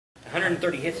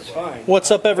130 hits is fine.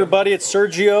 What's up, everybody? It's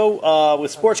Sergio with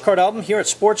Sports Card Album here at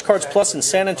Sports Cards Plus in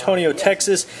San Antonio,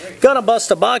 Texas. Gonna bust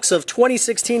a box of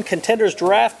 2016 Contenders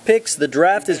draft picks. The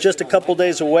draft is just a couple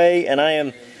days away, and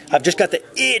I've just got the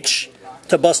itch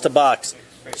to bust a box.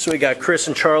 So we got Chris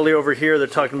and Charlie over here. They're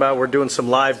talking about we're doing some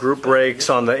live group breaks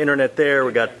on the internet there.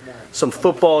 We got some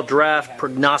football draft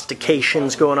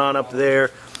prognostications going on up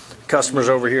there. Customers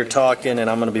over here talking, and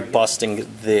I'm going to be busting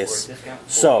this.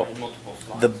 So,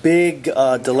 the big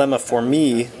dilemma for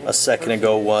me a second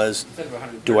ago was,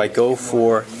 do I go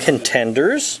for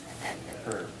Contenders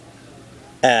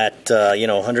at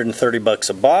 130 bucks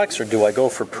a box, or do I go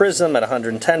for Prism at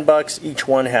 110 bucks? Each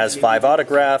one has 5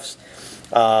 autographs.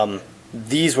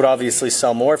 These would obviously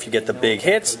sell more if you get the big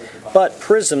hits, but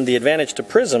Prism, the advantage to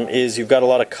Prism is you've got a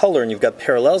lot of color and you've got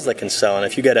parallels that can sell. And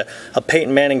if you get a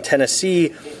Peyton Manning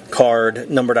Tennessee card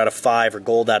numbered out of 5 or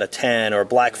gold out of 10 or a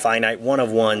black finite 1 of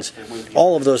 1s,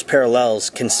 all of those parallels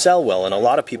can sell well, and a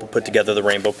lot of people put together the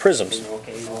rainbow Prisms.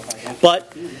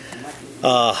 But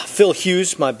Phil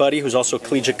Hughes, my buddy, who's also a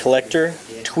collegiate collector,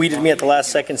 tweeted me at the last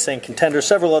second saying Contenders.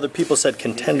 Several other people said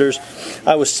Contenders.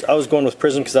 I was going with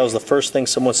Prism because that was the first thing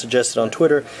someone suggested on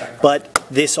Twitter. But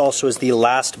this also is the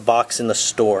last box in the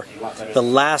store. The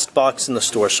last box in the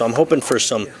store. So I'm hoping for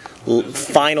some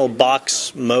final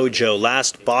box mojo.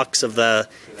 Last box of the...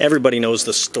 Everybody knows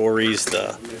the stories,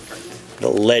 the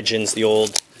legends, the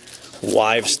old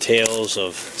wives' tales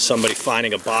of somebody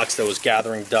finding a box that was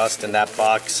gathering dust, and that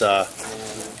box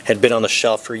had been on the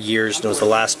shelf for years, and it was the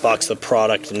last box of the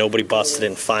product, and nobody busted it,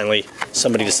 and finally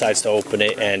somebody decides to open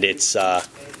it, and it's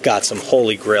got some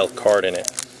holy grail card in it.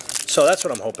 So that's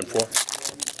what I'm hoping for.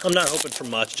 I'm not hoping for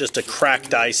much, just a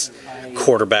cracked ice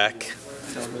quarterback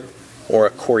or a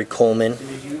Corey Coleman.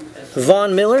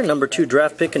 Von Miller, number 2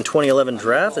 draft pick in 2011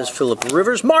 draft, is Phillip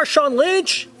Rivers. Marshawn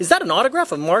Lynch! Is that an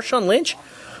autograph of Marshawn Lynch?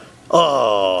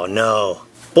 Oh no.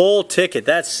 Bull ticket.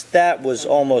 That was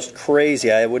almost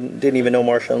crazy. I didn't even know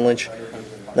Marshawn Lynch.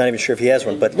 Not even sure if he has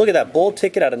one. But look at that. Bull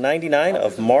ticket out of 99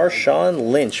 of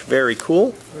Marshawn Lynch. Very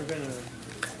cool.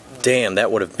 Damn,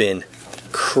 that would have been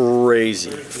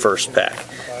crazy first pack.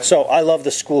 So I love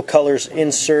the school colors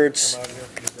inserts.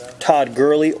 Todd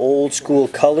Gurley, old school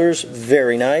colors.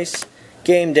 Very nice.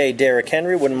 Game day Derrick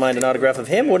Henry. Wouldn't mind an autograph of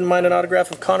him. Wouldn't mind an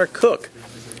autograph of Connor Cook,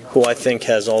 who I think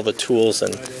has all the tools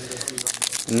and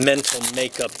mental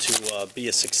makeup to be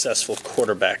a successful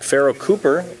quarterback. Pharaoh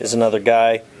Cooper is another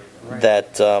guy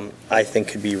that I think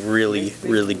could be really,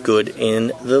 really good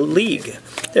in the league.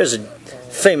 There's a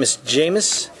famous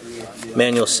Jameis,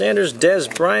 Emmanuel Sanders,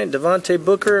 Dez Bryant, Devontae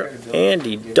Booker,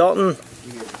 Andy Dalton,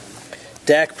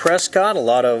 Dak Prescott. A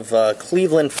lot of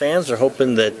Cleveland fans are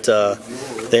hoping that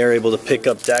they are able to pick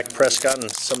up Dak Prescott in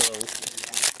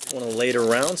one of the later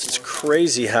rounds. It's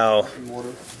crazy how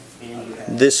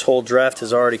this whole draft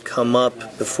has already come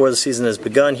up before the season has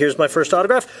begun. Here's my first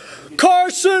autograph.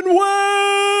 Carson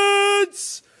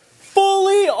Wentz!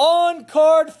 Fully on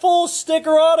card, full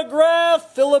sticker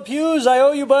autograph. Phillip Hughes, I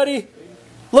owe you, buddy.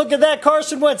 Look at that,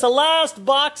 Carson Wentz. The last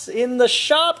box in the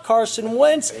shop. Carson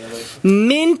Wentz.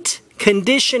 Mint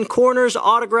condition corners,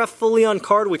 autograph fully on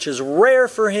card, which is rare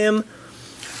for him.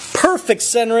 Perfect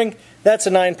centering. That's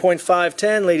a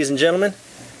 9.510, ladies and gentlemen.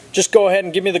 Just go ahead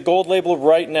and give me the gold label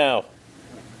right now.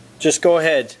 Just go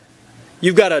ahead.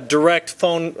 You've got a direct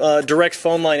phone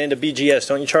line into BGS,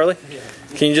 don't you, Charlie? Yeah.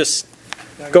 Can you just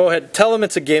go ahead? Tell them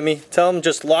it's a gimme. Tell them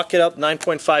just lock it up,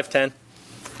 9.510.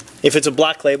 If it's a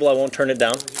black label, I won't turn it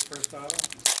down.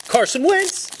 Carson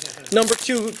Wentz, number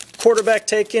 2 quarterback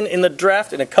taken in the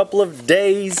draft in a couple of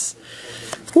days.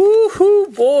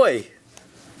 Woohoo, boy.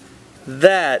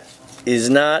 That is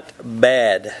not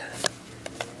bad.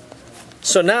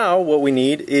 So now what we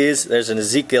need is, there's an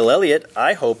Ezekiel Elliott.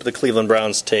 I hope the Cleveland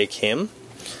Browns take him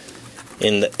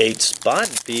in the 8th spot.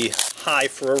 It'd be high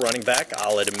for a running back,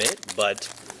 I'll admit, but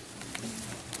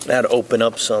that'd open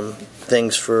up some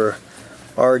things for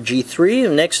RG3.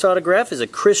 The next autograph is a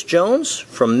Chris Jones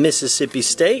from Mississippi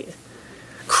State.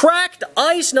 Cracked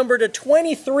ice, number to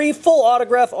 23, full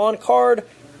autograph on card.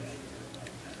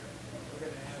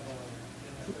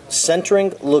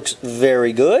 Centering looks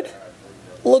very good.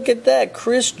 Look at that,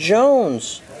 Chris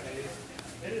Jones.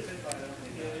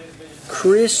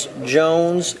 Chris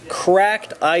Jones,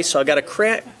 cracked ice. So I got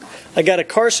a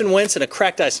Carson Wentz and a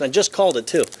cracked ice, and I just called it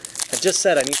too. I just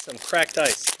said I need some cracked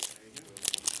ice.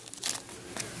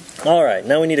 All right,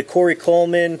 now we need a Corey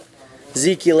Coleman,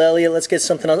 Ezekiel Elliott. Let's get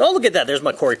something else. Oh, look at that. There's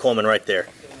my Corey Coleman right there.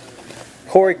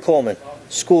 Corey Coleman,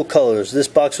 school colors. This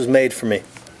box was made for me.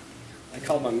 I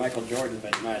called my Michael Jordan,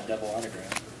 but not a double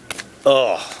autograph.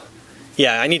 Oh.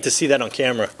 Yeah, I need to see that on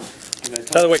camera.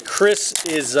 By the way, Chris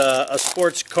is a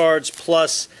Sports Cards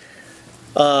Plus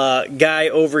guy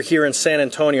over here in San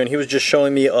Antonio, and he was just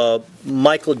showing me a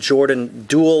Michael Jordan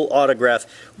dual autograph.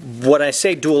 When I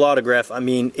say dual autograph, I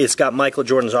mean it's got Michael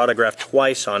Jordan's autograph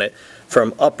twice on it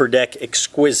from Upper Deck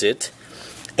Exquisite,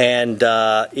 and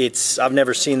I've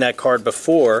never seen that card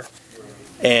before,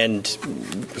 and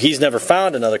he's never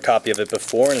found another copy of it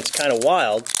before, and it's kind of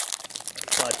wild,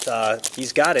 but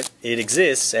he's got it. It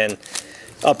exists, and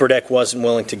Upper Deck wasn't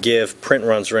willing to give print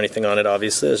runs or anything on it,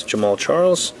 obviously. There's Jamal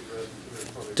Charles,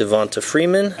 Devonta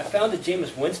Freeman. I found a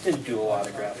Jameis Winston dual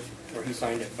autograph where he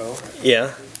signed it both.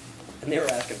 Yeah. And they were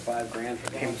asking $5,000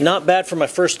 for him. Not bad for my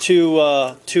first two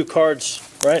cards,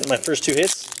 right? My first two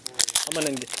hits. I'm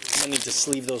gonna need to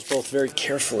sleeve those both very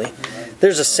carefully.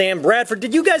 There's a Sam Bradford.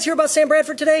 Did you guys hear about Sam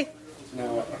Bradford today?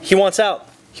 No. He wants out.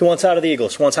 He wants out of the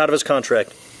Eagles. Wants out of his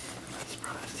contract.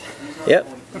 Yep.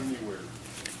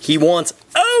 He wants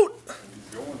out.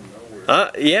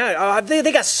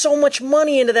 They got so much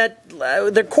money into that.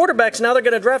 Their quarterbacks, now they're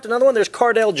going to draft another one. There's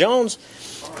Cardale Jones.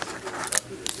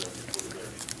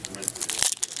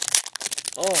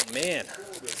 Oh, man.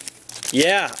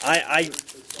 Yeah,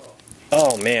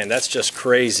 oh, man, that's just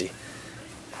crazy.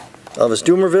 Elvis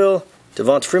Dumerville,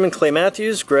 Devonta Freeman, Clay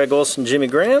Matthews, Greg Olson, Jimmy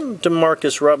Graham,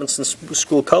 DeMarcus Robinson,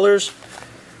 School Colors,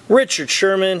 Richard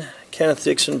Sherman, Kenneth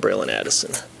Dixon, Braylon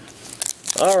Addison.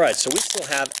 All right, so we still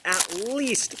have at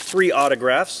least 3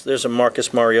 autographs. There's a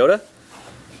Marcus Mariota.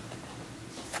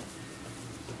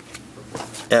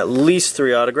 At least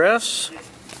 3 autographs.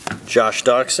 Josh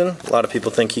Doxson. A lot of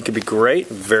people think he could be great.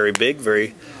 Very big,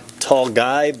 very tall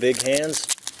guy, big hands.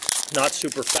 Not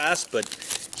super fast, but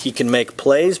he can make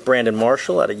plays. Brandon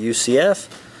Marshall out of UCF.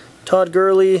 Todd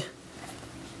Gurley.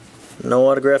 No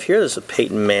autograph here. There's a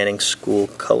Peyton Manning School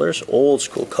Colors. Old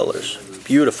School Colors.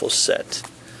 Beautiful set.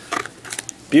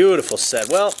 Beautiful set.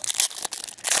 Well,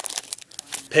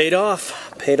 paid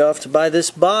off. Paid off to buy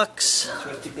this box.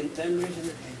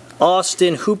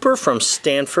 Austin Hooper from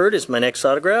Stanford is my next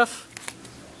autograph.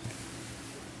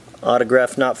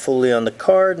 Autograph not fully on the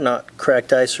card, not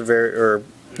cracked ice or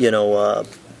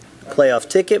playoff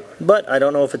ticket, but I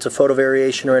don't know if it's a photo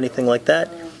variation or anything like that.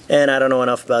 And I don't know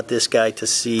enough about this guy to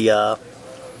see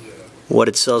what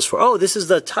it sells for. Oh, this is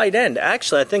the tight end.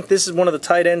 Actually, I think this is one of the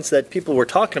tight ends that people were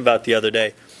talking about the other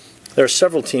day. There are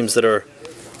several teams that are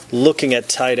looking at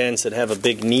tight ends that have a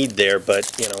big need there, but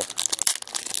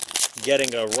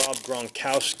getting a Rob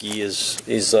Gronkowski is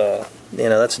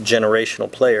that's a generational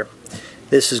player.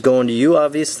 This is going to you,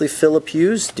 obviously, Phillip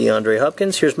Hughes, DeAndre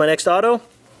Hopkins. Here's my next auto.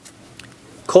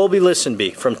 Colby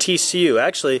Listenby from TCU.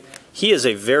 Actually, he is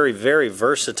a very, very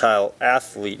versatile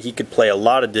athlete. He could play a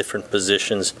lot of different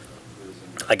positions.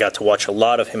 I got to watch a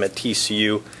lot of him at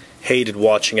TCU. Hated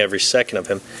watching every second of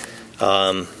him.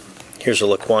 Here's a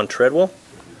Laquan Treadwell.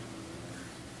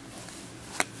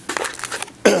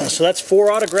 So that's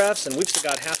 4 autographs, and we've still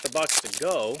got half the box to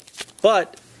go.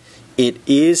 But it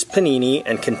is Panini,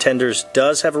 and Contenders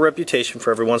does have a reputation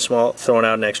for every once in a while throwing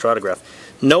out an extra autograph.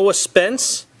 Noah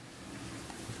Spence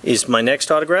is my next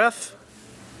autograph.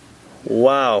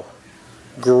 Wow.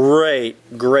 Great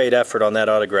effort on that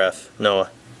autograph, Noah.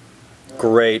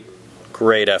 Great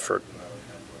effort.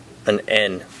 An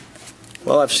N.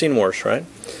 Well, I've seen worse, right?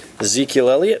 Ezekiel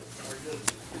Elliott.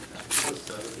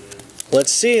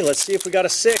 Let's see if we got a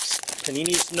 6.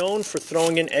 Panini's known for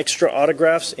throwing in extra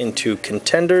autographs into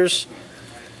Contenders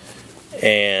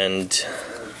and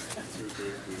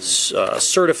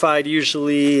certified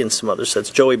usually, and some other sets.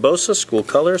 Joey Bosa, School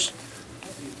Colors.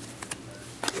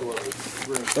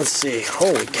 Let's see.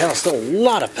 Holy cow, still a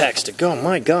lot of packs to go.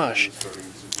 My gosh.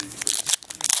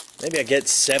 Maybe I get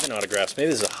 7 autographs. Maybe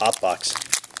this is a hot box.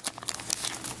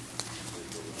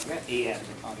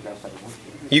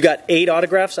 You got 8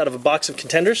 autographs out of a box of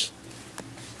Contenders?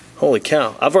 Holy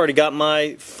cow. I've already got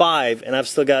my 5, and I've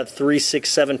still got 3, 6,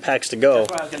 7 packs to go.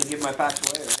 That's why I was going to give my packs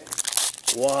away,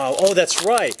 right? Wow. Oh, that's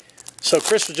right. So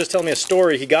Chris was just telling me a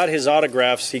story. He got his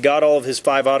autographs. He got all of his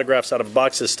 5 autographs out of a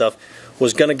box of stuff.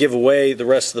 Was going to give away the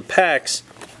rest of the packs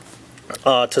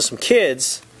to some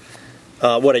kids.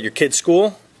 What, at your kid's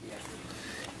school?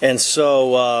 And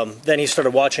so then he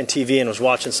started watching TV and was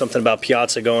watching something about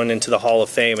Piazza going into the Hall of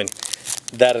Fame, and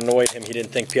that annoyed him. He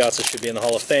didn't think Piazza should be in the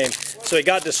Hall of Fame. So he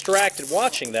got distracted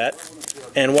watching that,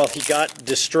 and while he got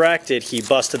distracted, he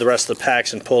busted the rest of the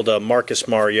packs and pulled a Marcus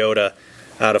Mariota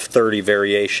out of 30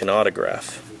 variation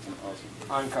autograph.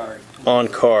 On card. On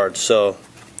card. So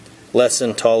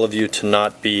lesson to all of you to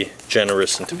not be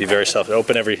generous and to be very selfish.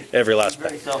 Open every last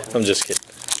pack. I'm just kidding.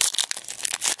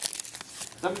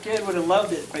 Some kid would have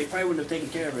loved it, but he probably wouldn't have taken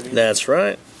care of it either. That's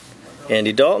right.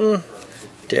 Andy Dalton,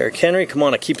 Derrick Henry, come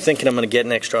on. I keep thinking I'm going to get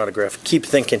an extra autograph. Keep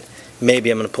thinking maybe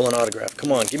I'm going to pull an autograph.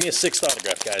 Come on, give me a 6th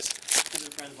autograph, guys.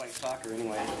 Friends like soccer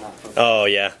anyway, not Oh,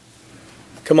 yeah.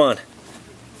 Come on.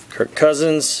 Kirk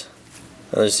Cousins,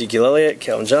 another Ezekiel Elliott,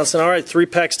 Calvin Johnson. All right, 3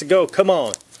 packs to go. Come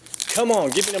on. Come on,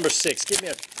 give me number 6.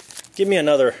 Give me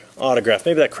another autograph.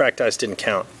 Maybe that cracked ice didn't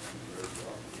count.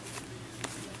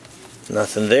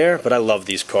 Nothing there, but I love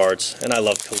these cards, and I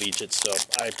love collegiate, so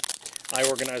I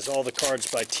organize all the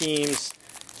cards by teams,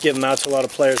 give them out to a lot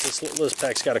of players. This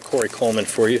pack's got a Corey Coleman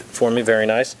for me, very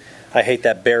nice. I hate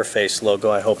that bear face logo.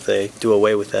 I hope they do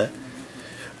away with that.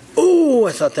 Ooh,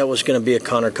 I thought that was going to be a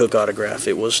Connor Cook autograph.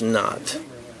 It was not.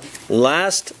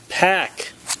 Last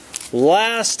pack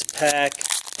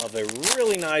of a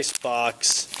really nice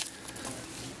box.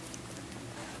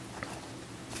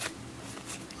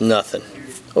 Nothing.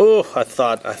 Oh, I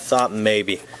thought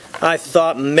maybe,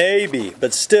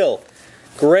 but still,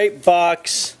 great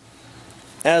box.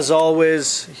 As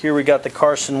always, here we got the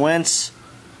Carson Wentz.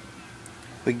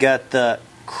 We got the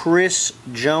Chris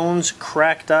Jones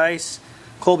cracked ice,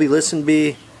 Colby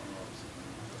Listenby,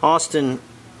 Austin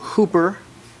Hooper,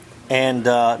 and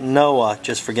Noah.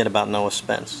 Just forget about Noah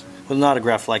Spence. With an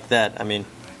autograph like that, I mean,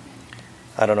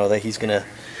 I don't know that he's gonna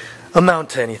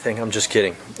amount to anything. I'm just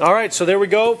kidding. All right, so there we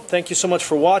go. Thank you so much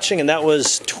for watching, and that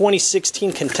was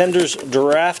 2016 Contenders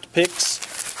Draft Picks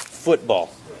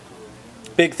Football.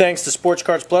 Big thanks to Sports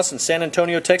Cards Plus in San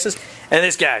Antonio, Texas, and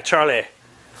this guy, Charlie,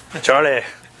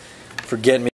 for getting me